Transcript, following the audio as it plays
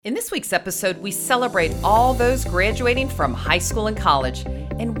In this week's episode, we celebrate all those graduating from high school and college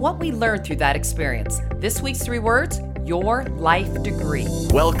and what we learned through that experience. This week's 3 words, your life degree.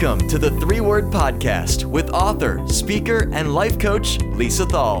 Welcome to the 3-Word Podcast with author, speaker, and life coach, Lisa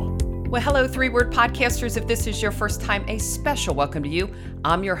Thal. Well, hello, 3-Word Podcasters. If this is your first time, a special welcome to you.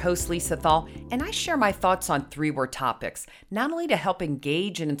 I'm your host, Lisa Thal, and I share my thoughts on 3-word topics, not only to help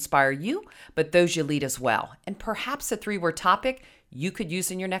engage and inspire you, but those you lead as well. And perhaps a 3-word topic you could use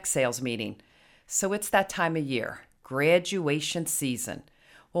in your next sales meeting. So it's that time of year, graduation season.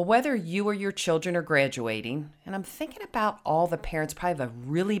 Well, whether you or your children are graduating, and I'm thinking about all the parents probably have a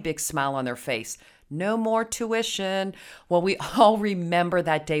really big smile on their face. No more tuition. Well, we all remember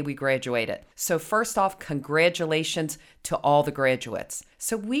that day we graduated. So first off, congratulations to all the graduates.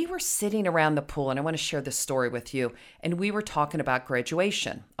 So we were sitting around the pool, and I want to share this story with you, and we were talking about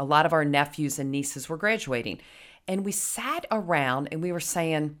graduation. A lot of our nephews and nieces were graduating. And we sat around and we were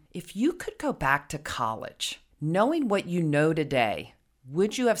saying, if you could go back to college, knowing what you know today,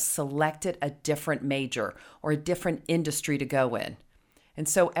 would you have selected a different major or a different industry to go in? And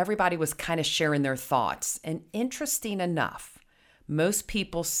so everybody was kind of sharing their thoughts. And interesting enough, most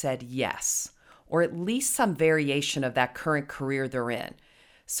people said yes, or at least some variation of that current career they're in.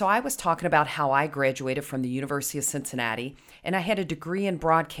 So I was talking about how I graduated from the University of Cincinnati, and I had a degree in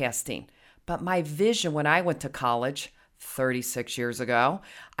broadcasting. But my vision when I went to college 36 years ago,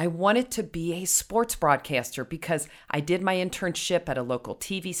 I wanted to be a sports broadcaster because I did my internship at a local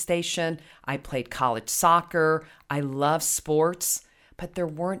TV station. I played college soccer. I love sports, but there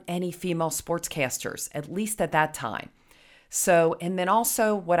weren't any female sportscasters, at least at that time. So, and then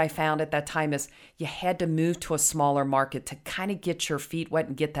also what I found at that time is you had to move to a smaller market to kind of get your feet wet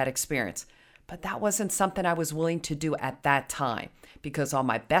and get that experience. But that wasn't something I was willing to do at that time because all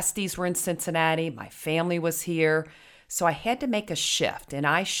my besties were in Cincinnati, my family was here. So I had to make a shift, and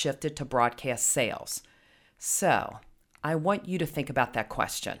I shifted to broadcast sales. So I want you to think about that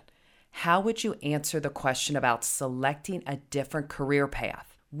question. How would you answer the question about selecting a different career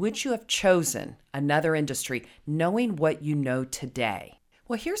path? Would you have chosen another industry knowing what you know today?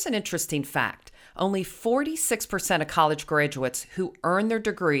 Well, here's an interesting fact. Only 46% of college graduates who earn their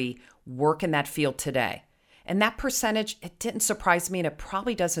degree work in that field today. And that percentage, it didn't surprise me, and it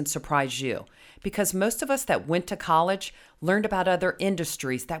probably doesn't surprise you, because most of us that went to college learned about other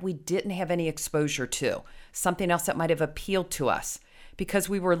industries that we didn't have any exposure to, something else that might have appealed to us, because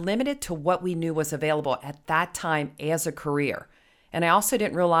we were limited to what we knew was available at that time as a career. And I also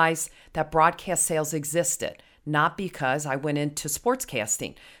didn't realize that broadcast sales existed, not because I went into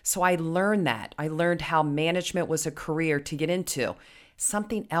sportscasting. So I learned that. I learned how management was a career to get into,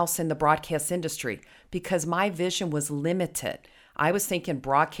 something else in the broadcast industry, because my vision was limited. I was thinking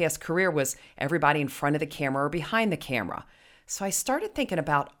broadcast career was everybody in front of the camera or behind the camera. So I started thinking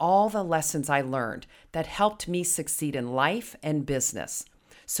about all the lessons I learned that helped me succeed in life and business.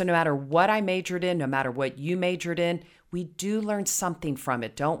 So no matter what I majored in, no matter what you majored in, we do learn something from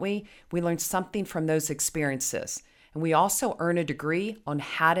it, don't we? We learn something from those experiences. And we also earn a degree on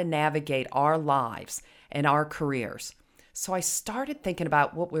how to navigate our lives and our careers. So I started thinking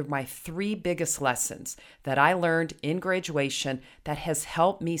about what were my 3 biggest lessons that I learned in graduation that has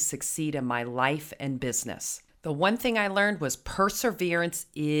helped me succeed in my life and business. The one thing I learned was perseverance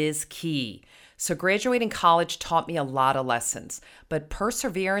is key. So graduating college taught me a lot of lessons, but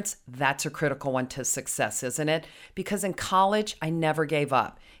perseverance, that's a critical one to success, isn't it? Because in college, I never gave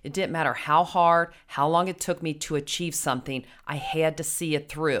up. It didn't matter how hard, how long it took me to achieve something, I had to see it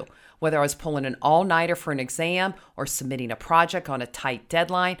through. Whether I was pulling an all-nighter for an exam or submitting a project on a tight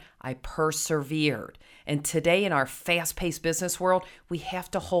deadline, I persevered. And today in our fast-paced business world, we have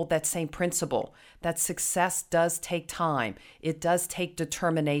to hold that same principle, that success does take time. It does take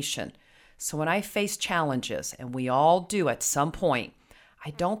determination. So when I face challenges, and we all do at some point,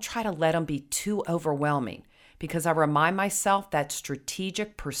 I don't try to let them be too overwhelming, because I remind myself that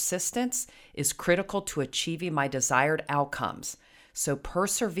strategic persistence is critical to achieving my desired outcomes. So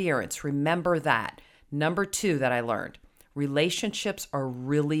perseverance, remember that. Number 2 that I learned, relationships are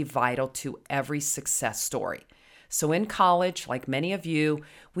really vital to every success story. So in college, like many of you,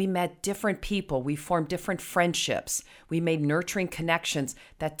 we met different people. We formed different friendships. We made nurturing connections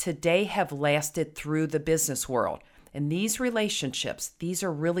that today have lasted through the business world. And these relationships, these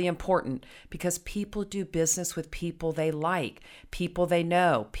are really important because people do business with people they like, people they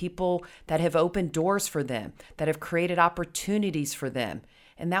know, people that have opened doors for them, that have created opportunities for them.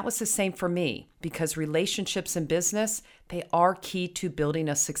 And that was the same for me because relationships in business, they are key to building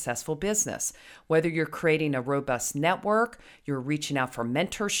a successful business. Whether you're creating a robust network, you're reaching out for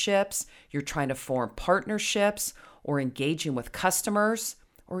mentorships, you're trying to form partnerships, or engaging with customers,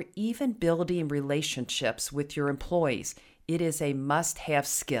 or even building relationships with your employees. It is a must-have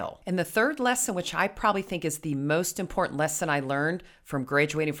skill. And the third lesson, which I probably think is the most important lesson I learned from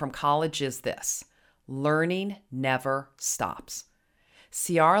graduating from college, is this: learning never stops.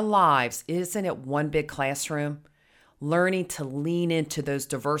 See, our lives isn't it one big classroom? Learning to lean into those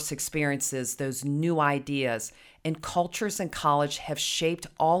diverse experiences, those new ideas, and cultures in college have shaped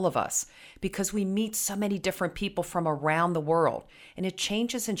all of us because we meet so many different people from around the world, and it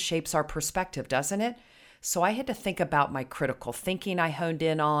changes and shapes our perspective, doesn't it? So I had to think about my critical thinking I honed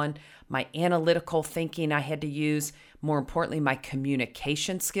in on, my analytical thinking I had to use, more importantly, my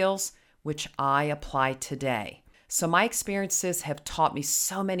communication skills, which I apply today. So my experiences have taught me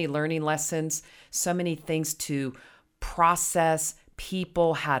so many learning lessons, so many things to process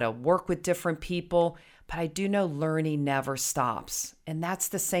people, how to work with different people, but I do know learning never stops. And that's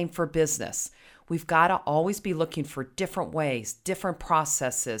the same for business. We've got to always be looking for different ways, different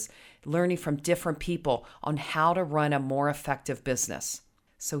processes, learning from different people on how to run a more effective business.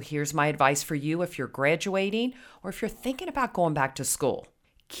 So here's my advice for you if you're graduating or if you're thinking about going back to school.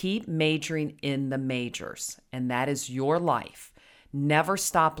 Keep majoring in the majors, and that is your life. Never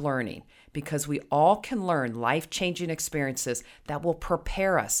stop learning, because we all can learn life-changing experiences that will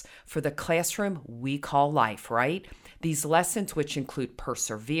prepare us for the classroom we call life, right? These lessons, which include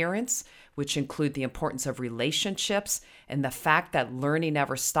perseverance, which include the importance of relationships, and the fact that learning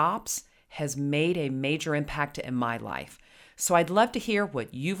never stops, has made a major impact in my life. So I'd love to hear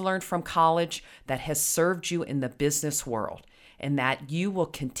what you've learned from college that has served you in the business world, and that you will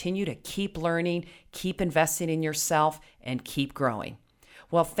continue to keep learning, keep investing in yourself, and keep growing.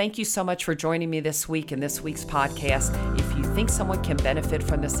 Well, thank you so much for joining me this week in this week's podcast. If you think someone can benefit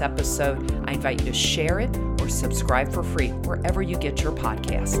from this episode, I invite you to share it or subscribe for free wherever you get your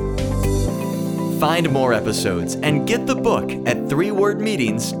podcast. Find more episodes and get the book at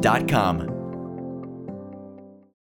 3wordmeetings.com.